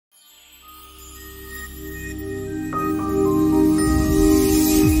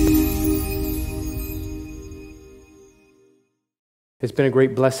It's been a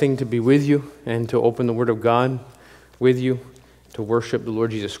great blessing to be with you and to open the Word of God with you, to worship the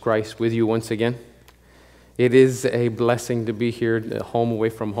Lord Jesus Christ with you once again. It is a blessing to be here at home, away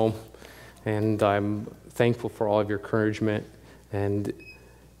from home, and I'm thankful for all of your encouragement and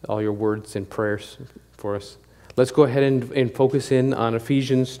all your words and prayers for us. Let's go ahead and focus in on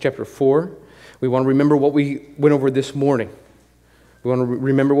Ephesians chapter 4. We want to remember what we went over this morning. We want to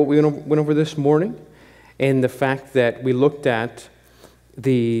remember what we went over this morning and the fact that we looked at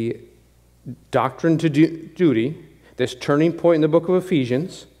the doctrine to duty, this turning point in the book of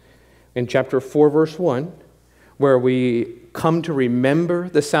Ephesians, in chapter 4, verse 1, where we come to remember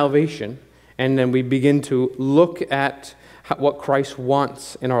the salvation, and then we begin to look at what Christ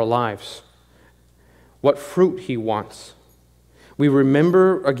wants in our lives, what fruit he wants. We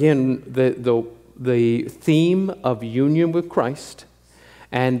remember, again, the theme of union with Christ,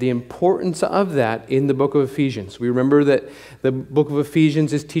 and the importance of that in the book of Ephesians. We remember that the book of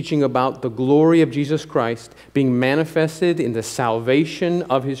Ephesians is teaching about the glory of Jesus Christ being manifested in the salvation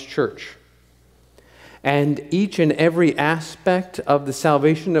of his church. And each and every aspect of the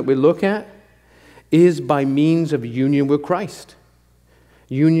salvation that we look at is by means of union with Christ.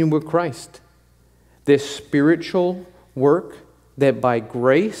 Union with Christ. This spiritual work that by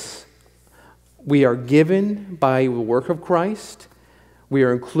grace we are given by the work of Christ. We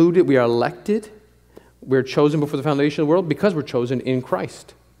are included, we are elected, we are chosen before the foundation of the world because we're chosen in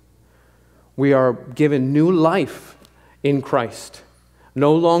Christ. We are given new life in Christ,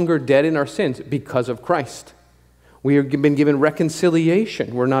 no longer dead in our sins because of Christ. We have been given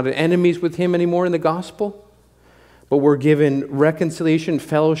reconciliation. We're not enemies with him anymore in the gospel, but we're given reconciliation,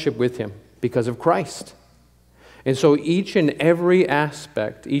 fellowship with him because of Christ. And so each and every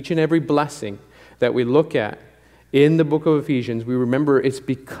aspect, each and every blessing that we look at in the book of Ephesians, we remember it's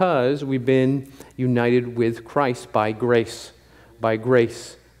because we've been united with Christ by grace, by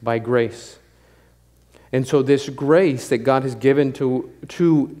grace, by grace. And so this grace that God has given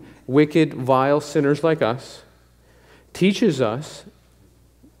to wicked, vile sinners like us teaches us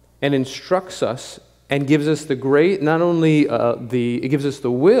and instructs us and gives us the grace, not only it gives us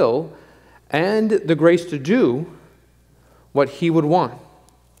the will and the grace to do what he would want,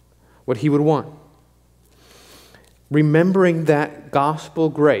 what he would want. Remembering that gospel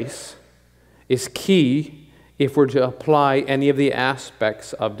grace is key if we're to apply any of the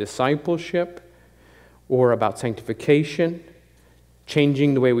aspects of discipleship or about sanctification,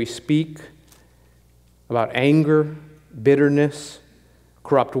 changing the way we speak, about anger, bitterness,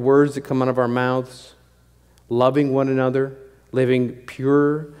 corrupt words that come out of our mouths, loving one another, living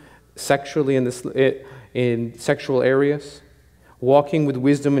pure sexually in sexual areas, walking with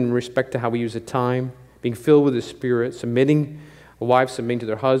wisdom in respect to how we use the time, being filled with the Spirit, wives submitting to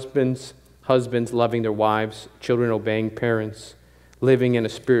their husbands, husbands loving their wives, children obeying parents, living in a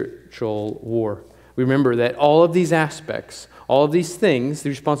spiritual war. Remember that all of these aspects, all of these things, the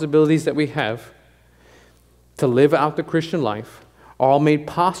responsibilities that we have to live out the Christian life are all made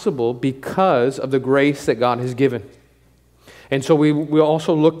possible because of the grace that God has given. And so we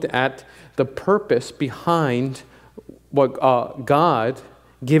also looked at the purpose behind what God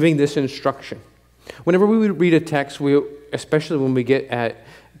giving this instruction. Whenever we read a text, especially when we get at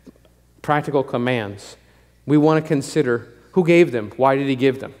practical commands, we want to consider who gave them, why did he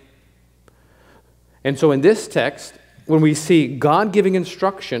give them? And so in this text, when we see God giving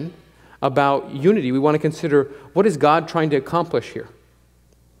instruction about unity, we want to consider what is God trying to accomplish here?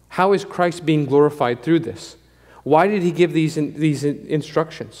 How is Christ being glorified through this? Why did he give these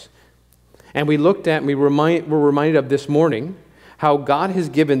instructions? And we looked at, and we're reminded of this morning, how God has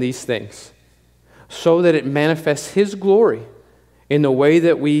given these things so that it manifests his glory in the way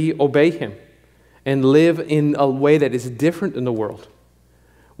that we obey him and live in a way that is different in the world.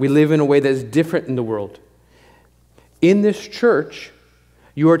 We live in a way that is different in the world. In this church,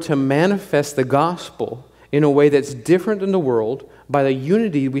 you are to manifest the gospel in a way that's different in the world by the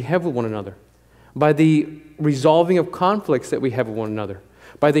unity we have with one another, by the resolving of conflicts that we have with one another,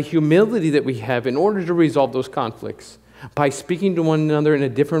 by the humility that we have in order to resolve those conflicts, by speaking to one another in a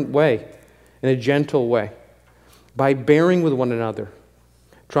different way, in a gentle way, by bearing with one another,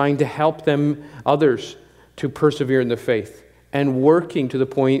 trying to help others to persevere in the faith, and working to the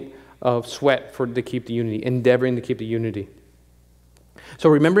point of sweat to keep the unity, endeavoring to keep the unity. So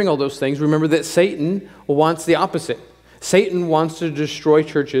remembering all those things, remember that Satan wants the opposite. Satan wants to destroy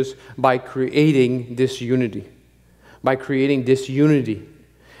churches by creating disunity. By creating disunity.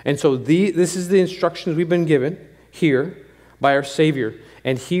 And so this is the instructions we've been given here by our Savior.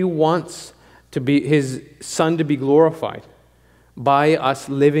 And he wants his Son to be glorified by us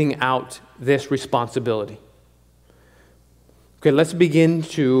living out this responsibility. Okay, let's begin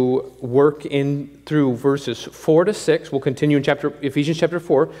to work in through verses 4 to 6. We'll continue in Ephesians chapter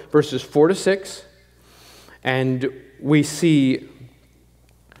 4, verses 4 to 6. And we see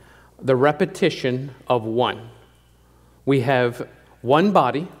the repetition of one. We have one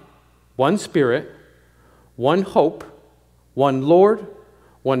body, one Spirit, one hope, one Lord,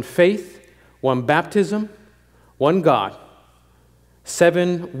 one faith, one baptism, one God.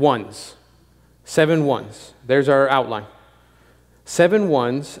 7 ones. 7 ones. There's our outline. 7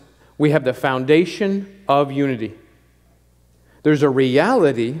 ones. We have the foundation of unity. There's a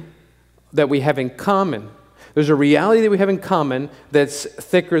reality that we have in common. There's a reality that we have in common that's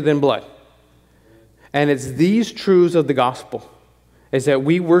thicker than blood. And it's these truths of the gospel, is that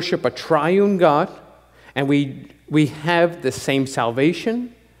we worship a triune God, and we have the same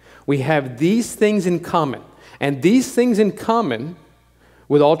salvation. We have these things in common. And these things in common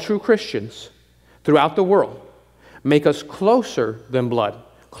with all true Christians throughout the world make us closer than blood,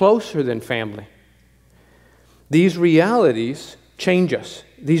 closer than family. These realities change us.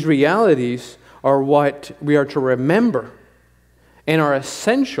 These realities are what we are to remember and are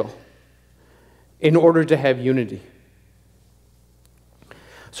essential in order to have unity.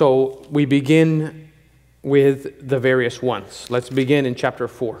 So we begin with the various ones. Let's begin in chapter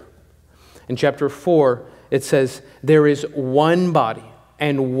 4. In chapter 4, it says, "There is one body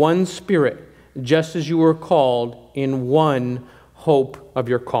and one Spirit, just as you were called in one hope of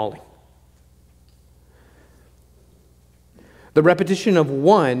your calling." The repetition of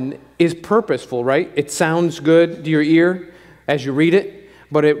one is purposeful, right? It sounds good to your ear as you read it,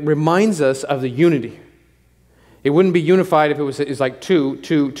 but it reminds us of the unity. It wouldn't be unified if it's like 2,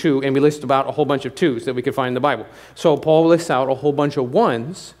 2, 2, and we list about a whole bunch of 2s that we could find in the Bible. So Paul lists out a whole bunch of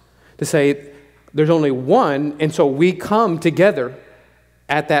 1s to say there's only one, and so we come together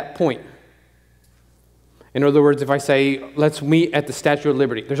at that point. In other words, if I say, let's meet at the Statue of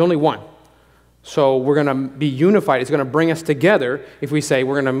Liberty, there's only one. So we're going to be unified. It's going to bring us together if we say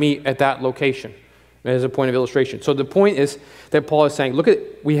we're going to meet at that location as a point of illustration. So the point is that Paul is saying, look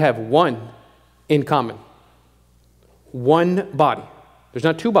we have one in common. One body. There's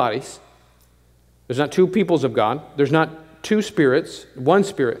not 2 bodies. There's not 2 peoples of God. There's not 2 spirits, one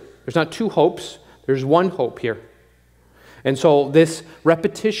Spirit. There's not 2 hopes. There's one hope here. And so this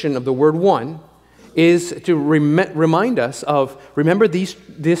repetition of the word one is to remind us of, remember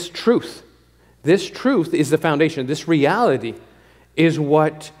this truth. This truth is the foundation. This reality is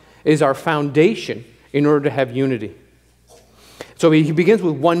what is our foundation in order to have unity. So he begins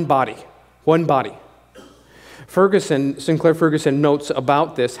with one body. One body. Sinclair Ferguson notes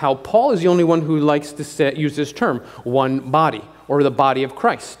about this, how Paul is the only one who likes to use this term, one body, or the body of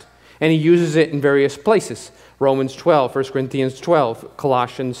Christ. And he uses it in various places. Romans 12, 1 Corinthians 12,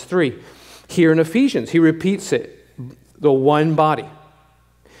 Colossians 3. Here in Ephesians, he repeats it, the one body.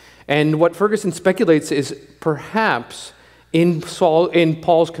 And what Ferguson speculates is perhaps in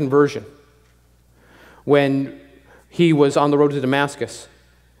Paul's conversion, when he was on the road to Damascus,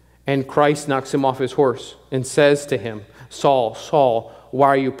 and Christ knocks him off his horse and says to him, "Saul, Saul, why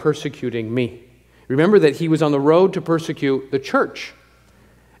are you persecuting me?" Remember that he was on the road to persecute the church.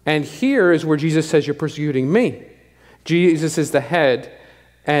 And here is where Jesus says, "You're persecuting me." Jesus is the head,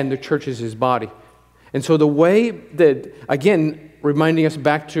 and the church is his body. And so the way that, again, reminding us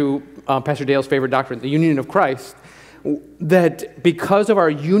back to Pastor Dale's favorite doctrine, the union of Christ, that because of our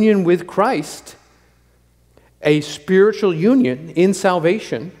union with Christ, a spiritual union in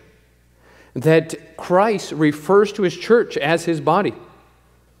salvation, that Christ refers to his church as his body.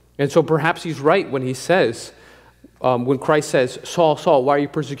 And so perhaps he's right when he says, when Christ says, "Saul, Saul, why are you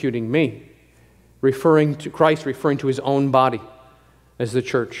persecuting me?" Referring to Christ, referring to his own body as the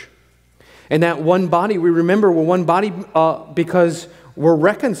church. And that one body, we remember we're one body because we're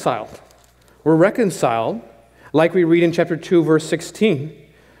reconciled. We're reconciled, like we read in chapter 2, verse 16,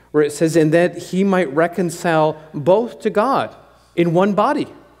 where it says, "And that he might reconcile both to God in one body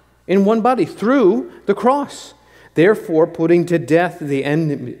through the cross, therefore putting to death the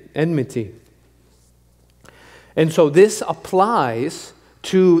enmity." And so this applies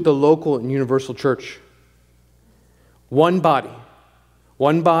to the local and universal church. One body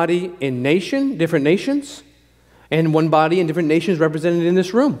in different nations, and one body in different nations represented in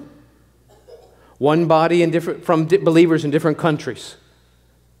this room. One body from believers in different countries.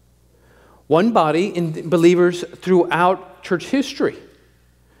 One body in believers throughout church history.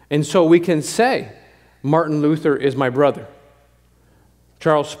 And so we can say, Martin Luther is my brother.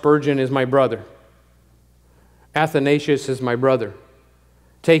 Charles Spurgeon is my brother. Athanasius is my brother.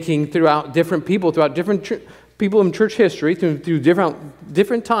 Taking throughout different people in church history, through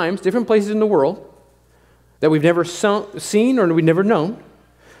different times, different places in the world, that we've never seen or we've never known,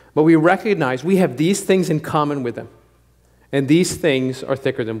 but we recognize we have these things in common with them. And these things are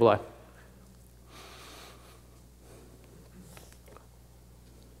thicker than blood.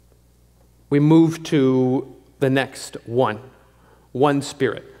 We move to the next one. One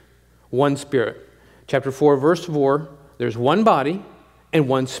Spirit. One Spirit. Chapter 4, verse 4, there's one body and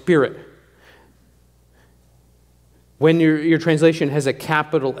one Spirit. When your translation has a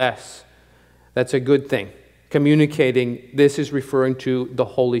capital S, that's a good thing. Communicating, this is referring to the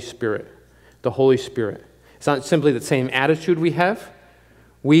Holy Spirit. The Holy Spirit. It's not simply the same attitude we have.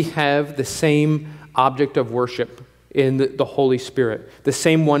 We have the same object of worship in the Holy Spirit. The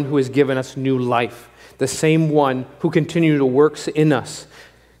same one who has given us new life. The same one who continues to work in us,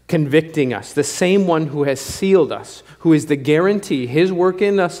 convicting us. The same one who has sealed us, who is the guarantee. His work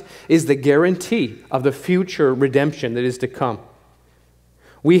in us is the guarantee of the future redemption that is to come.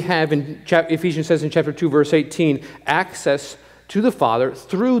 We have, Ephesians says in chapter 2, verse 18, access to the Father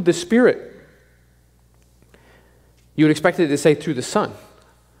through the Spirit. You would expect it to say through the Son.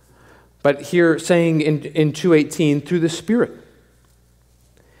 But here saying in 2:18, through the Spirit.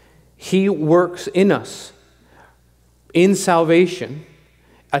 He works in us, in salvation,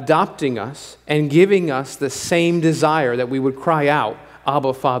 adopting us and giving us the same desire that we would cry out,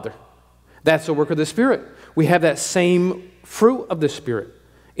 Abba, Father. That's the work of the Spirit. We have that same fruit of the Spirit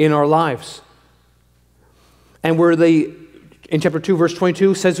in our lives. And in chapter 2, verse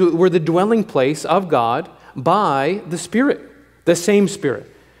 22, says we're the dwelling place of God by the Spirit, the same Spirit,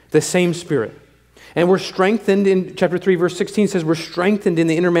 the same Spirit. And we're strengthened in chapter 3, verse 16 says we're strengthened in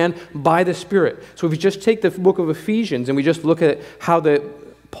the inner man by the Spirit. So if you just take the book of Ephesians and we just look at how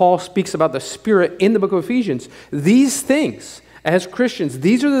Paul speaks about the Spirit in the book of Ephesians, these things, as Christians,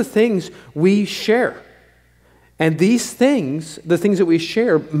 these are the things we share. And these things, the things that we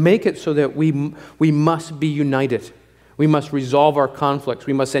share, make it so that we must be united. We must resolve our conflicts.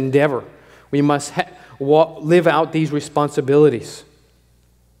 We must endeavor. We must live out these responsibilities.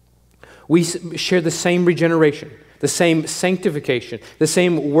 We share the same regeneration, the same sanctification, the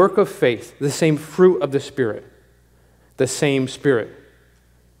same work of faith, the same fruit of the Spirit, the same Spirit.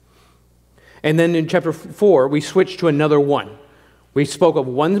 And then in chapter 4, we switch to another one. We spoke of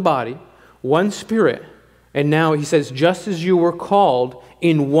one body, one Spirit, and now he says, just as you were called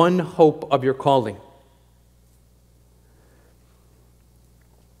in one hope of your calling.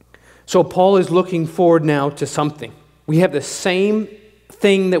 So Paul is looking forward now to something. We have the same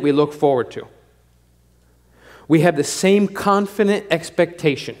thing that we look forward to. We have the same confident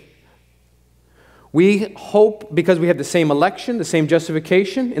expectation. We hope because we have the same election, the same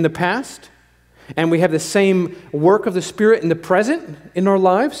justification in the past, and we have the same work of the Spirit in the present in our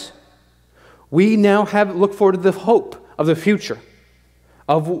lives. We now look forward to the hope of the future,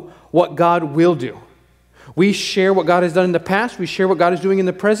 of what God will do. We share what God has done in the past, we share what God is doing in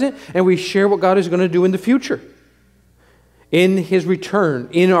the present, and we share what God is going to do in the future. In His return,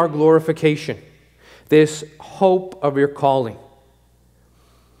 in our glorification. This hope of your calling.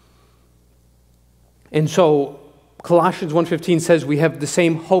 And so, Colossians 1:15 says we have the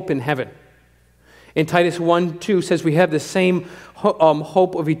same hope in heaven. And Titus 1:2 says we have the same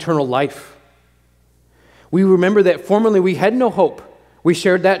hope of eternal life. We remember that formerly we had no hope. We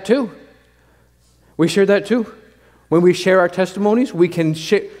shared that too. We shared that too. When we share our testimonies, we can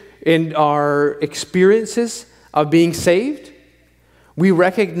share in our experiences of being saved. We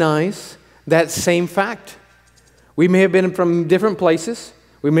recognize that same fact. We may have been from different places.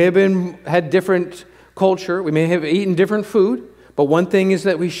 We may have had different culture. We may have eaten different food. But one thing is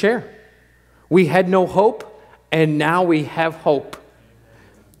that we share. We had no hope, and now we have hope.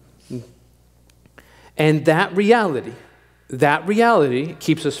 And that reality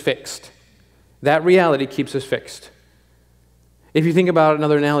keeps us fixed. That reality keeps us fixed. If you think about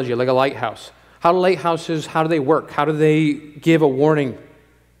another analogy, like a lighthouse. How do lighthouses, how do they work? How do they give a warning?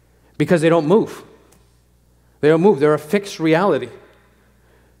 Because they don't move. They don't move. They're a fixed reality.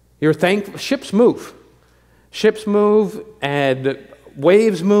 Ships move. Ships move, and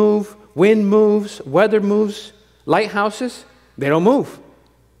waves move, wind moves, weather moves. Lighthouses, they don't move.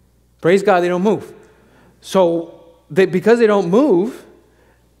 Praise God, they don't move. So, because they don't move,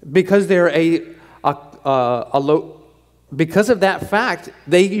 because they're because of that fact,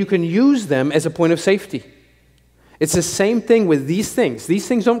 you can use them as a point of safety. It's the same thing with these things. These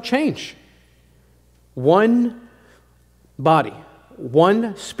things don't change. One body,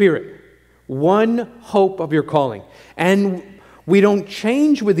 one Spirit, one hope of your calling. And we don't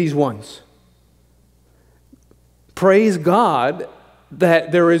change with these ones. Praise God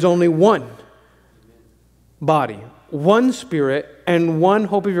that there is only one body, one Spirit, and one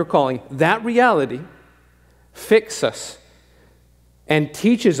hope of your calling. That reality fix us, and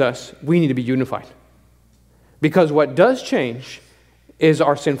teaches us we need to be unified. Because what does change is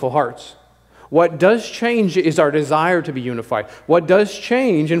our sinful hearts. What does change is our desire to be unified. What does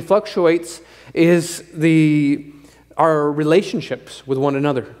change and fluctuates is our relationships with one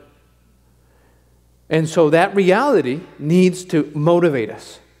another. And so that reality needs to motivate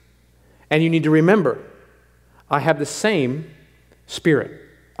us. And you need to remember, I have the same spirit.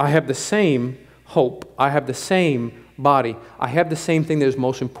 I have the same hope. I have the same body. I have the same thing that is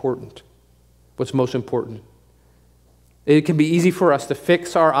most important. What's most important? It can be easy for us to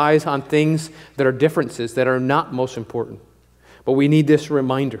fix our eyes on things that are differences, that are not most important. But we need this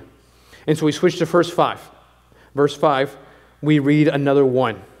reminder. And so we switch to verse 5. Verse 5, we read another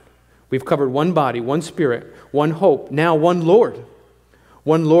one. We've covered one body, one spirit, one hope, now one Lord.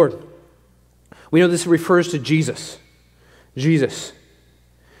 One Lord. We know this refers to Jesus. Jesus.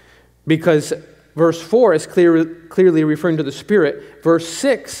 Because verse 4 is clearly referring to the Spirit. Verse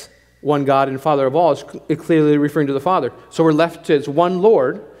 6, one God and Father of all, is clearly referring to the Father. So we're left as one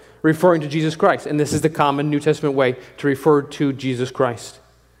Lord, referring to Jesus Christ. And this is the common New Testament way to refer to Jesus Christ.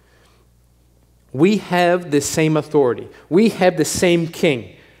 We have the same authority. We have the same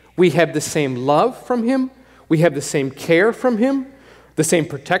King. We have the same love from Him. We have the same care from Him, the same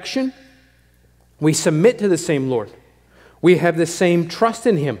protection. We submit to the same Lord. We have the same trust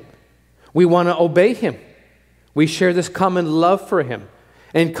in Him. We want to obey Him. We share this common love for Him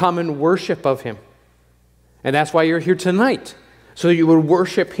and common worship of Him. And that's why you're here tonight, so you would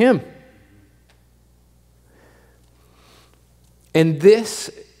worship Him. And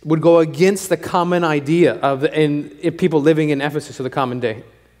this would go against the common idea of people living in Ephesus of the common day,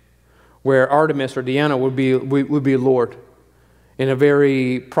 where Artemis or Diana would be Lord. In a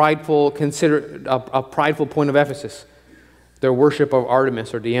very prideful, a prideful point of Ephesus, their worship of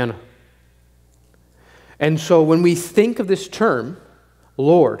Artemis or Diana. And so when we think of this term,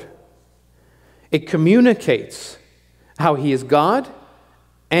 Lord, it communicates how He is God,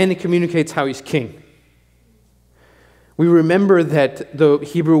 and it communicates how He's King. We remember that the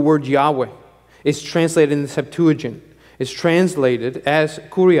Hebrew word Yahweh is translated in the Septuagint. It's translated as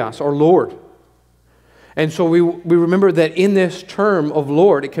Kurios, or Lord. And so we remember that in this term of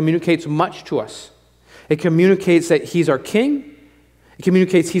Lord, it communicates much to us. It communicates that He's our King. It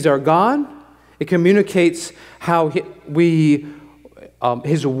communicates He's our God. It communicates how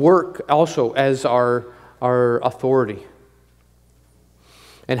His work also as our authority,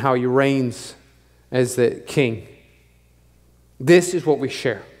 and how He reigns as the King. This is what we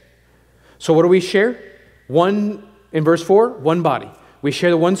share. So what do we share? One, in verse 4, one body. We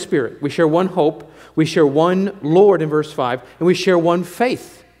share the one Spirit. We share one hope. We share one Lord in verse 5. And we share one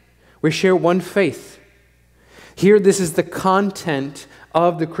faith. We share one faith. Here, this is the content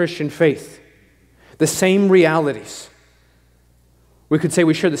of the Christian faith. The same realities. We could say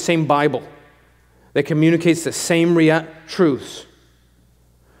we share the same Bible that communicates the same truths.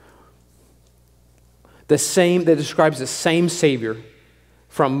 The same, that describes the same Savior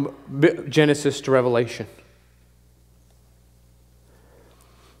from Genesis to Revelation.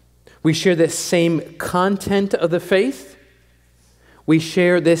 We share the same content of the faith. We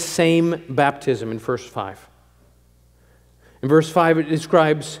share this same baptism in verse 5. In verse 5 it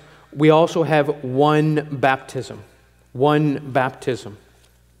describes we also have one baptism. One baptism.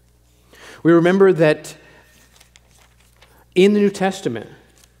 We remember that in the New Testament,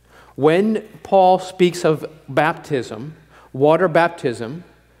 when Paul speaks of baptism, water baptism,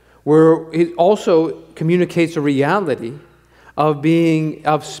 where it also communicates a reality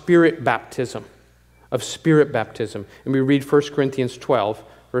of spirit baptism, And we read 1 Corinthians 12,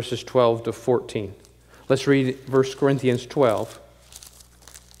 verses 12 to 14. Let's read 1 Corinthians 12,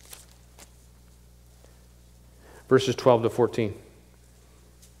 verses 12 to 14,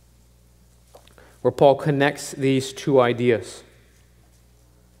 where Paul connects these two ideas.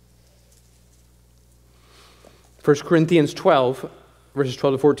 1 Corinthians 12, verses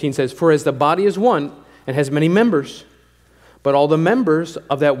 12 to 14 says, "For as the body is one and has many members, but all the members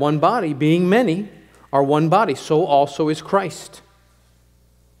of that one body, being many, are one body, so also is Christ."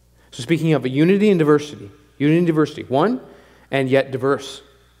 So speaking of a unity and diversity, one and yet diverse,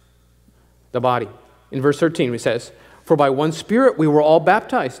 the body. In verse 13 it says, "For by one Spirit we were all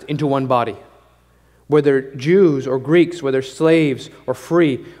baptized into one body, whether Jews or Greeks, whether slaves or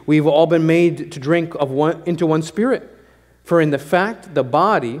free, we've all been made to drink into one Spirit. For in the fact the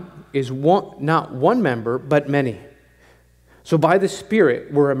body is not one member, but many." So by the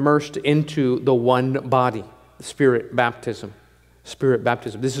Spirit, we're immersed into the one body, Spirit baptism. Spirit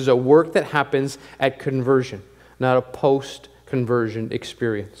baptism. This is a work that happens at conversion, not a post-conversion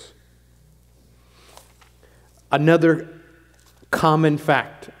experience. another common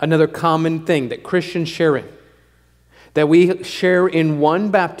fact, another common thing that Christians share in, that we share in one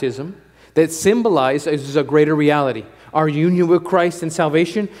baptism that symbolizes a greater reality, our union with Christ in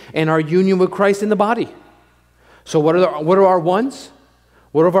salvation and our union with Christ in the body. So what are our ones?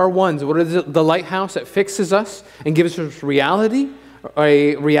 What are our ones? What is the lighthouse that fixes us and gives us reality,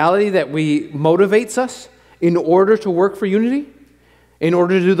 a reality that motivates us in order to work for unity, in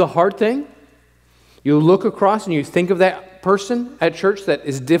order to do the hard thing? You look across and you think of that person at church that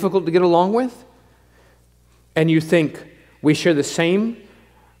is difficult to get along with, and you think, we share the same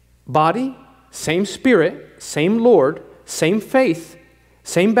body, same Spirit, same Lord, same faith,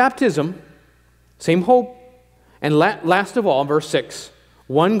 same baptism, same hope, and last of all, verse 6,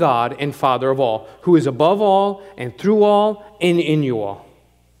 one God and Father of all, who is above all and through all and in you all.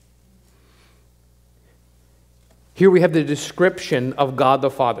 Here we have the description of God the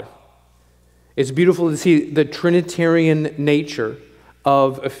Father. It's beautiful to see the Trinitarian nature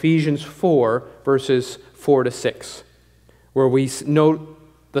of Ephesians 4, verses 4 to 6, where we note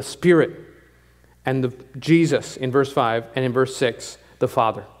the Spirit and the Jesus in verse 5, and in verse 6, the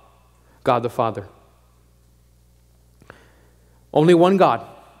Father, God the Father. Only one God,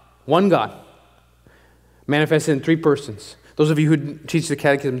 manifested in three persons. Those of you who teach the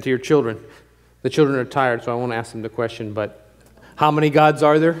catechism to your children, the children are tired, so I won't ask them the question, but how many gods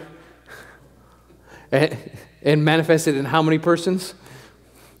are there? And manifested in how many persons?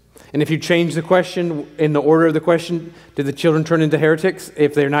 And if you change the question in the order of the question, did the children turn into heretics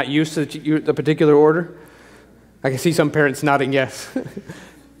if they're not used to the particular order? I can see some parents nodding yes.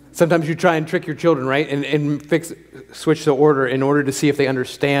 Sometimes you try and trick your children, right? And switch the order in order to see if they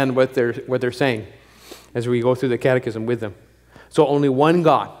understand what they're saying as we go through the catechism with them. So only one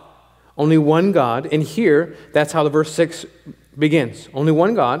God. Only one God. And here, that's how the verse 6 begins. Only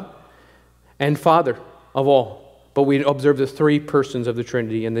one God and Father of all. But we observe the three persons of the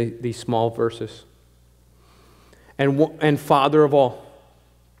Trinity in these small verses. And Father of all.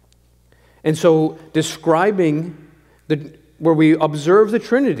 And so describing where we observe the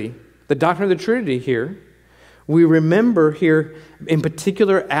Trinity, the doctrine of the Trinity here, we remember here in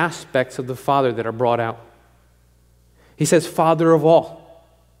particular aspects of the Father that are brought out. He says, Father of all.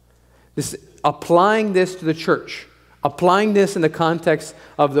 Applying this to the church, applying this in the context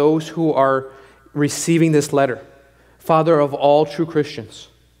of those who are receiving this letter. Father of all true Christians.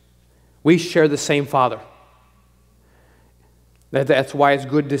 We share the same Father. That's why it's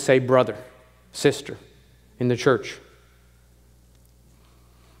good to say brother, sister in the church.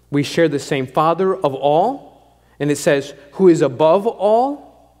 We share the same Father of all, and it says, who is above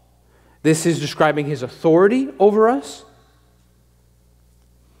all. This is describing his authority over us.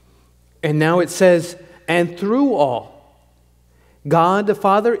 And now it says, and through all. God the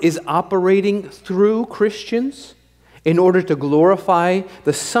Father is operating through Christians in order to glorify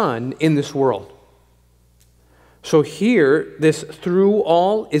the Son in this world. So here, this through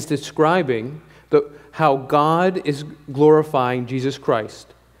all is describing how God is glorifying Jesus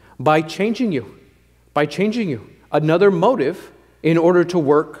Christ by changing you. By changing you. Another motive in order to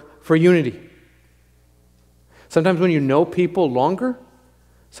work for unity. Sometimes when you know people longer,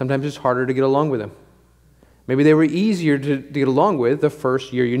 sometimes it's harder to get along with them. Maybe they were easier to get along with the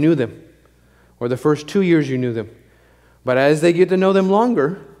first year you knew them, or the first 2 years you knew them. But as they get to know them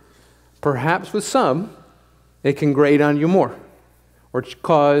longer, perhaps with some, it can grate on you more, or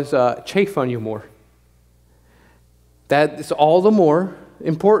cause chafe on you more. That is all the more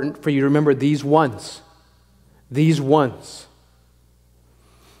important for you to remember these ones. These ones.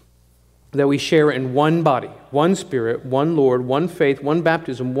 That we share in one body, one Spirit, one Lord, one faith, one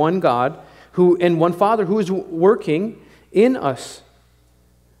baptism, one God, and one Father who is working in us,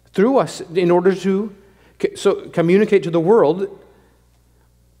 through us, in order to communicate to the world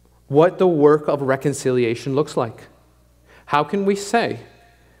what the work of reconciliation looks like. How can we say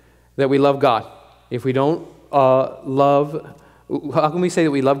that we love God if we don't how can we say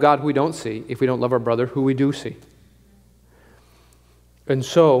that we love God who we don't see if we don't love our brother who we do see? And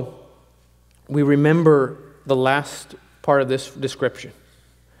so, we remember the last part of this description.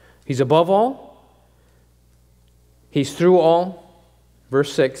 He's above all, he's through all,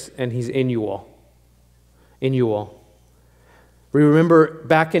 verse 6, and he's in you all. In you all. We remember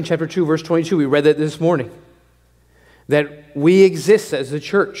back in chapter 2, verse 22, we read that this morning, that we exist as the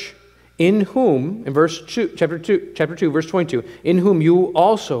church, in whom, in chapter 2, verse 22, in whom you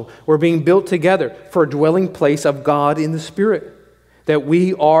also were being built together for a dwelling place of God in the Spirit, that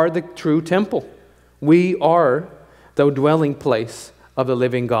we are the true temple. We are the dwelling place of the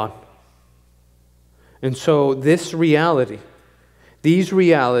living God. And so this reality, these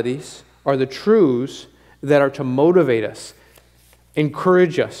realities are the truths that are to motivate us,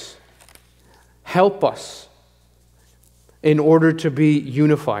 encourage us, help us in order to be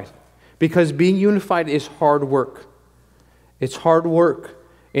unified. Because being unified is hard work. It's hard work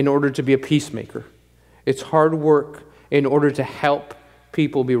in order to be a peacemaker. It's hard work in order to help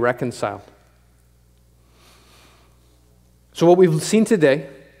people be reconciled. So what we've seen today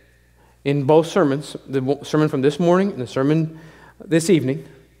in both sermons, the sermon from this morning and the sermon this evening,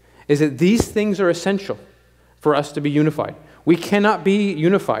 is that these things are essential for us to be unified. We cannot be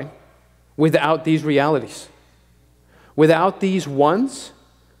unified without these realities. Without these ones,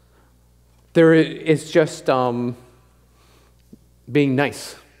 it's just being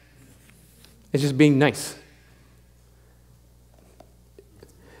nice. It's just being nice.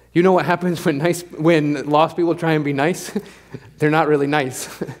 You know what happens when lost people try and be nice? They're not really nice.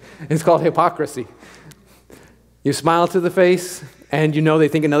 It's called hypocrisy. You smile to the face, and you know they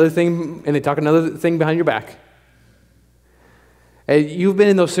think another thing, and they talk another thing behind your back. And you've been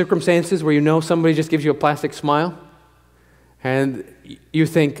in those circumstances where you know somebody just gives you a plastic smile, and you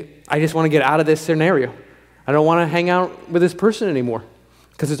think, I just want to get out of this scenario. I don't want to hang out with this person anymore,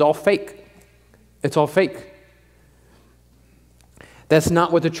 because it's all fake. It's all fake. That's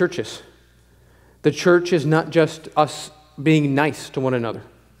not what the church is. The church is not just us being nice to one another.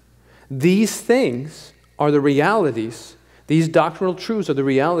 These things are the realities, these doctrinal truths are the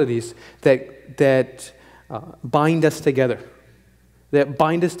realities that bind us together. That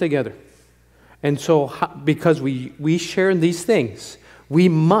bind us together. And so because we share in these things, we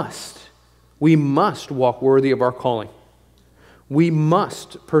must walk worthy of our calling. We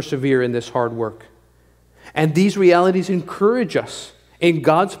must persevere in this hard work. And these realities encourage us in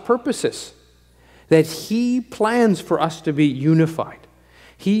God's purposes, that He plans for us to be unified.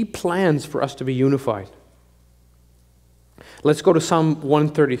 He plans for us to be unified. Let's go to Psalm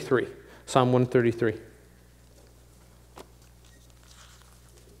 133. Psalm 133.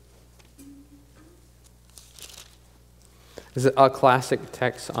 This is a classic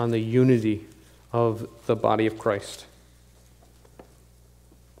text on the unity of the body of Christ.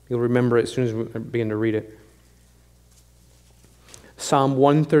 You'll remember it as soon as we begin to read it. Psalm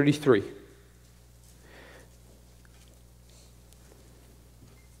 133. It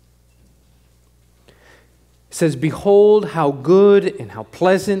says, "Behold how good and how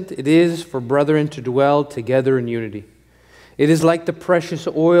pleasant it is for brethren to dwell together in unity. It is like the precious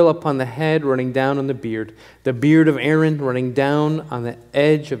oil upon the head running down on the beard of Aaron running down on the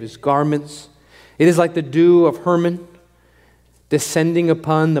edge of his garments. It is like the dew of Hermon descending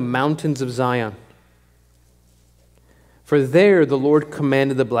upon the mountains of Zion. For there the Lord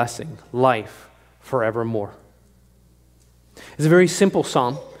commanded the blessing, life forevermore." It's a very simple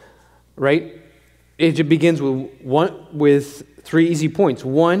psalm, right? It begins with three easy points.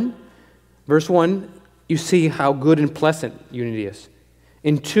 Verse 1, you see how good and pleasant unity is.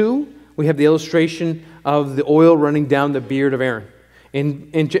 In 2, we have the illustration of the oil running down the beard of Aaron.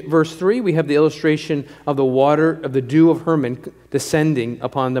 In verse 3, we have the illustration of the water, of the dew of Hermon descending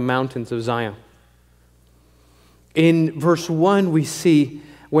upon the mountains of Zion. In verse 1, we see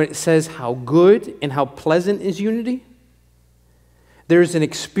when it says how good and how pleasant is unity. There's an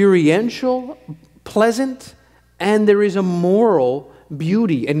experiential pleasant, and there is a moral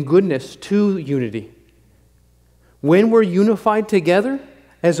beauty and goodness to unity. When we're unified together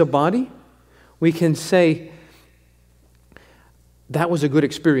as a body, we can say, that was a good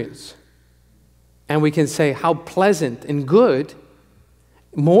experience. And we can say how pleasant and good,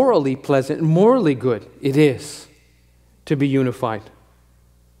 morally pleasant and morally good it is to be unified.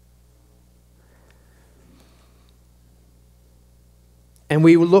 And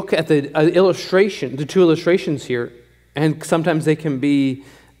we look at the illustration, the two illustrations here, and sometimes they can be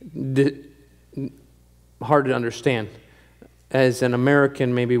hard to understand. As an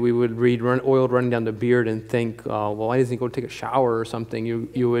American, maybe we would read oil running down the beard and think, well, why doesn't he go take a shower or something?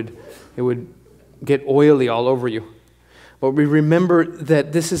 It would get oily all over you. But we remember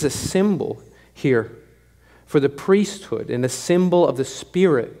that this is a symbol here for the priesthood and a symbol of the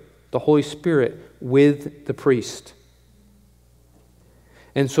Spirit, the Holy Spirit, with the priest.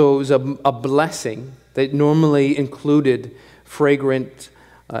 And so it was a blessing that normally included fragrant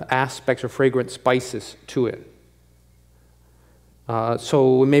aspects or fragrant spices to it.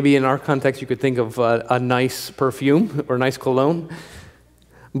 So maybe in our context you could think of a nice perfume or a nice cologne,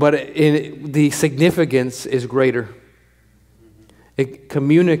 but the significance is greater. It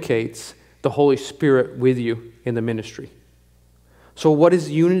communicates the Holy Spirit with you in the ministry. So what is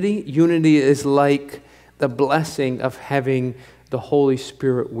unity? Unity is like the blessing of having the Holy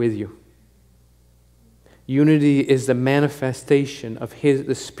Spirit with you. Unity is the manifestation of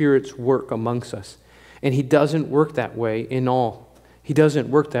the Spirit's work amongst us. And He doesn't work that way in all. He doesn't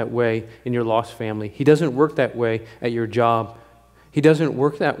work that way in your lost family. He doesn't work that way at your job. He doesn't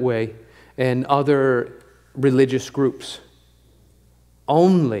work that way in other religious groups.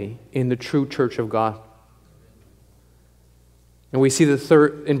 Only in the true church of God. And we see the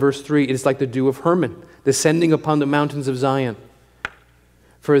third in verse 3, it is like the dew of Hermon, descending upon the mountains of Zion.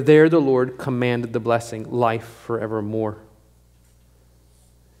 For there the Lord commanded the blessing, life forevermore.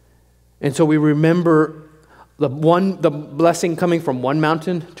 And so we remember the blessing coming from one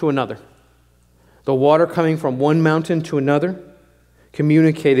mountain to another. The water coming from one mountain to another,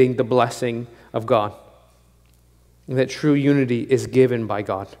 communicating the blessing of God. And that true unity is given by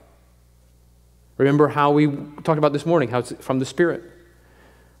God. Remember how we talked about this morning, how it's from the Spirit.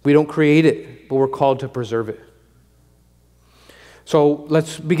 We don't create it, but we're called to preserve it. So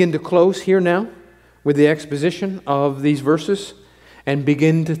let's begin to close here now with the exposition of these verses and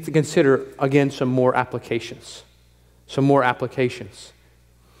begin to consider again some more applications. Some more applications.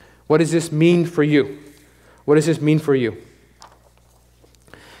 What does this mean for you? What does this mean for you?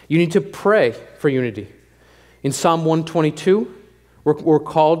 You need to pray for unity. In Psalm 122, we're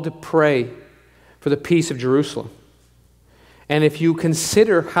called to pray for the peace of Jerusalem. And if you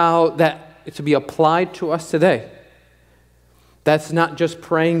consider how that is to be applied to us today, that's not just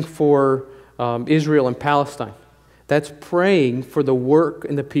praying for Israel and Palestine. That's praying for the work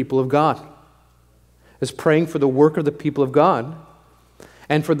and the people of God. It's praying for the work of the people of God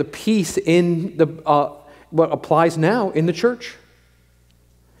and for the peace in the what applies now in the church.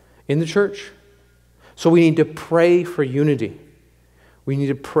 In the church. So we need to pray for unity. We need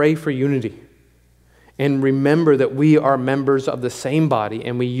to pray for unity. And remember that we are members of the same body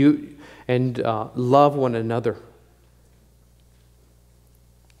and we love one another.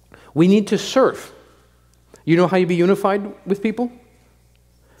 We need to serve. You know how you be unified with people?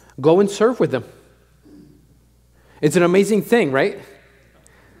 Go and serve with them. It's an amazing thing, right?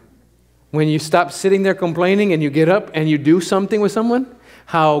 When you stop sitting there complaining and you get up and you do something with someone,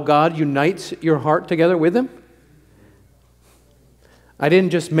 how God unites your heart together with them. I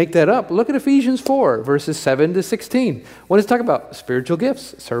didn't just make that up. Look at Ephesians 4, verses 7 to 16. What does it talk about? Spiritual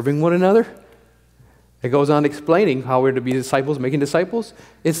gifts, serving one another. It goes on explaining how we're to be disciples, making disciples.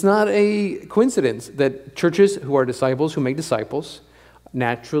 It's not a coincidence that churches who are disciples, who make disciples,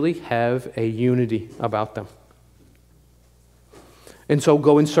 naturally have a unity about them. And so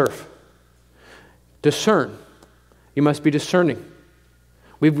go and serve. Discern. You must be discerning.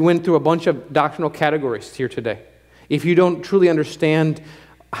 We went through a bunch of doctrinal categories here today. If you don't truly understand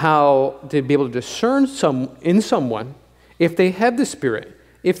how to be able to discern in someone, if they have the Spirit,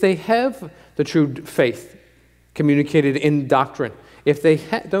 if they have the true faith communicated in doctrine, if they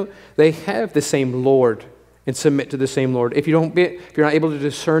have the same Lord and submit to the same Lord. If you're not able to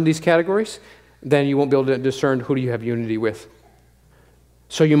discern these categories, then you won't be able to discern who do you have unity with.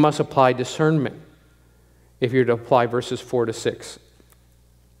 So you must apply discernment if you're to apply verses 4 to 6.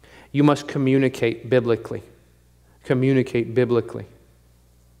 You must communicate biblically. Communicate biblically.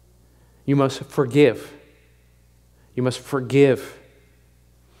 You must forgive. You must forgive.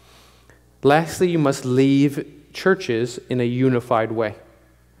 Lastly, you must leave churches in a unified way.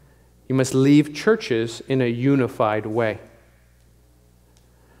 You must leave churches in a unified way.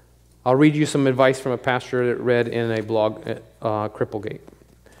 I'll read you some advice from a pastor that read in a blog at Cripplegate.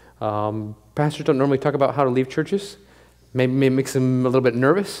 Pastors don't normally talk about how to leave churches. Maybe it makes them a little bit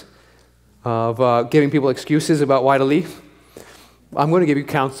nervous of giving people excuses about why to leave. I'm going to give you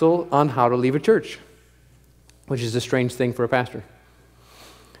counsel on how to leave a church, which is a strange thing for a pastor.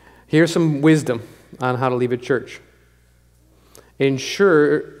 Here's some wisdom on how to leave a church.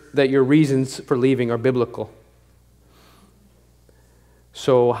 Ensure that your reasons for leaving are biblical.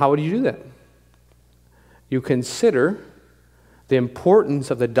 So how would you do that? You consider the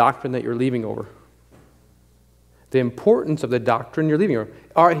importance of the doctrine that you're leaving over. The importance of the doctrine you're leaving over.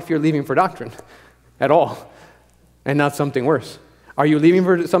 Or if you're leaving for doctrine at all, and not something worse. Are you leaving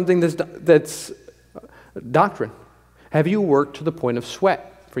for something that's doctrine? Have you worked to the point of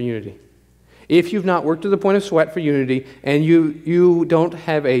sweat for unity? If you've not worked to the point of sweat for unity, and you don't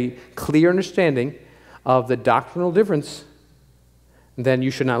have a clear understanding of the doctrinal difference, then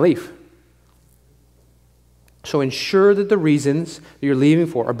you should not leave. So ensure that the reasons that you're leaving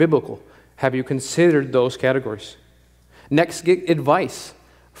for are biblical. Have you considered those categories? Next, get advice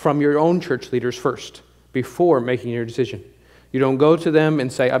from your own church leaders first, before making your decision. You don't go to them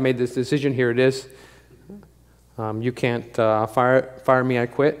and say, I made this decision, here it is. You can't fire me, I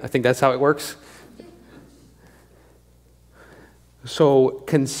quit. I think that's how it works. So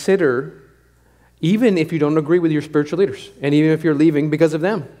consider, even if you don't agree with your spiritual leaders, and even if you're leaving because of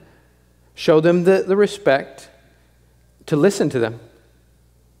them, Show them the respect to listen to them.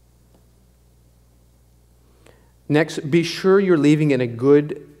 Next, be sure you're leaving in a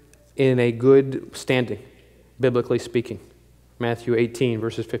good standing, biblically speaking. Matthew 18,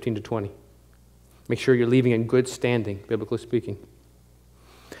 verses 15 to 20. Make sure you're leaving in good standing, biblically speaking.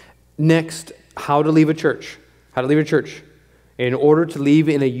 Next, how to leave a church. How to leave a church. In order to leave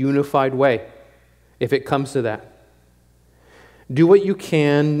in a unified way, if it comes to that. Do what you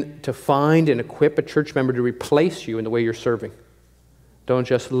can to find and equip a church member to replace you in the way you're serving. Don't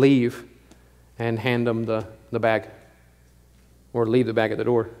just leave and hand them the bag or leave the bag at the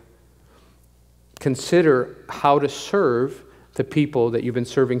door. Consider how to serve the people that you've been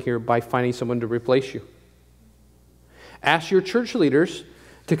serving here by finding someone to replace you. Ask your church leaders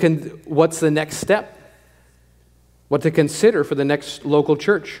what's the next step, what to consider for the next local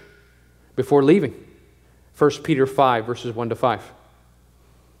church before leaving. 1 Peter 5, verses 1 to 5.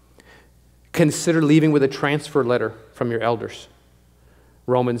 Consider leaving with a transfer letter from your elders.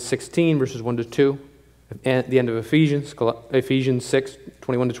 Romans 16, verses 1 to 2. At the end of Ephesians 6,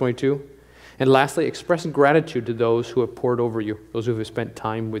 21 to 22. And lastly, express gratitude to those who have poured over you, those who have spent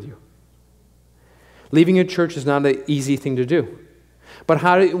time with you. Leaving a church is not an easy thing to do. But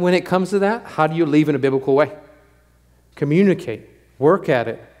when it comes to that, how do you leave in a biblical way? Communicate, work at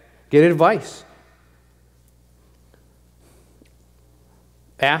it, get advice.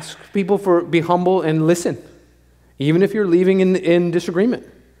 Ask people be humble and listen. Even if you're leaving in disagreement.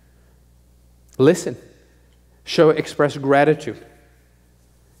 Listen. Express gratitude.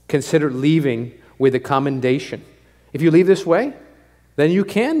 Consider leaving with a commendation. If you leave this way, then you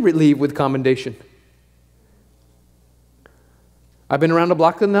can leave with commendation. I've been around the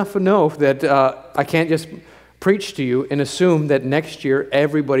block enough to know that I can't just preach to you and assume that next year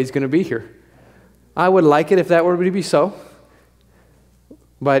everybody's going to be here. I would like it if that were to be so.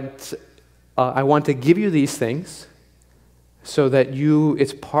 But I want to give you these things so that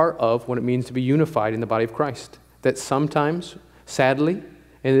it's part of what it means to be unified in the body of Christ. That sometimes, sadly,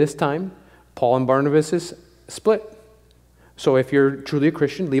 in this time, Paul and Barnabas is split. So if you're truly a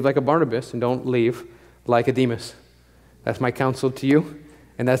Christian, leave like a Barnabas and don't leave like a Demas. That's my counsel to you,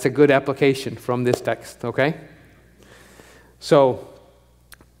 and that's a good application from this text, okay? So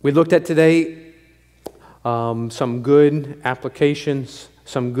we looked at today some good applications,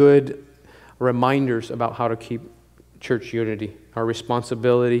 some good reminders about how to keep church unity, our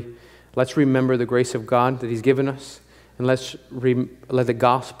responsibility. Let's remember the grace of God that He's given us, and let's let the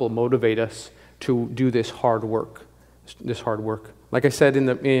gospel motivate us to do this hard work. Like I said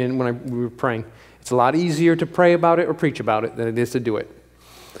when we were praying, it's a lot easier to pray about it or preach about it than it is to do it.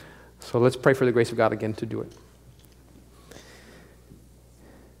 So let's pray for the grace of God again to do it.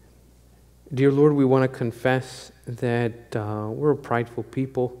 Dear Lord, we want to confess that we're a prideful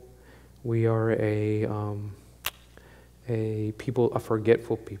people. We are a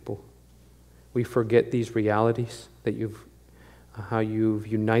forgetful people. We forget these realities that how you've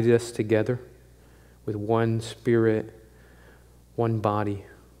united us together with one Spirit, one body,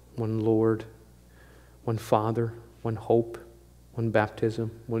 one Lord, one Father, one hope, one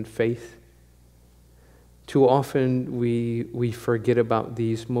baptism, one faith. Too often we forget about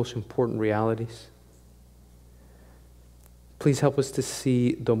these most important realities. Please help us to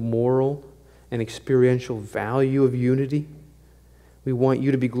see the moral and experiential value of unity. We want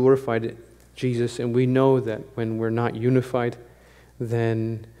you to be glorified, Jesus, and we know that when we're not unified,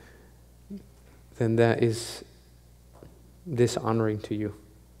 then that is dishonoring to you.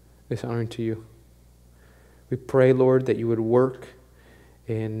 Dishonoring to you. We pray, Lord, that you would work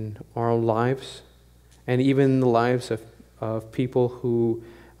in our lives and even the lives of people who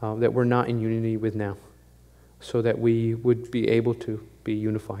that we're not in unity with now, so that we would be able to be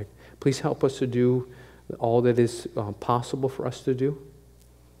unified. Please help us to do all that is possible for us to do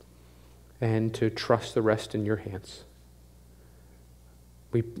and to trust the rest in your hands.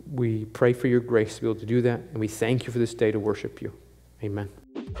 We pray for your grace to be able to do that, and we thank you for this day to worship you. Amen.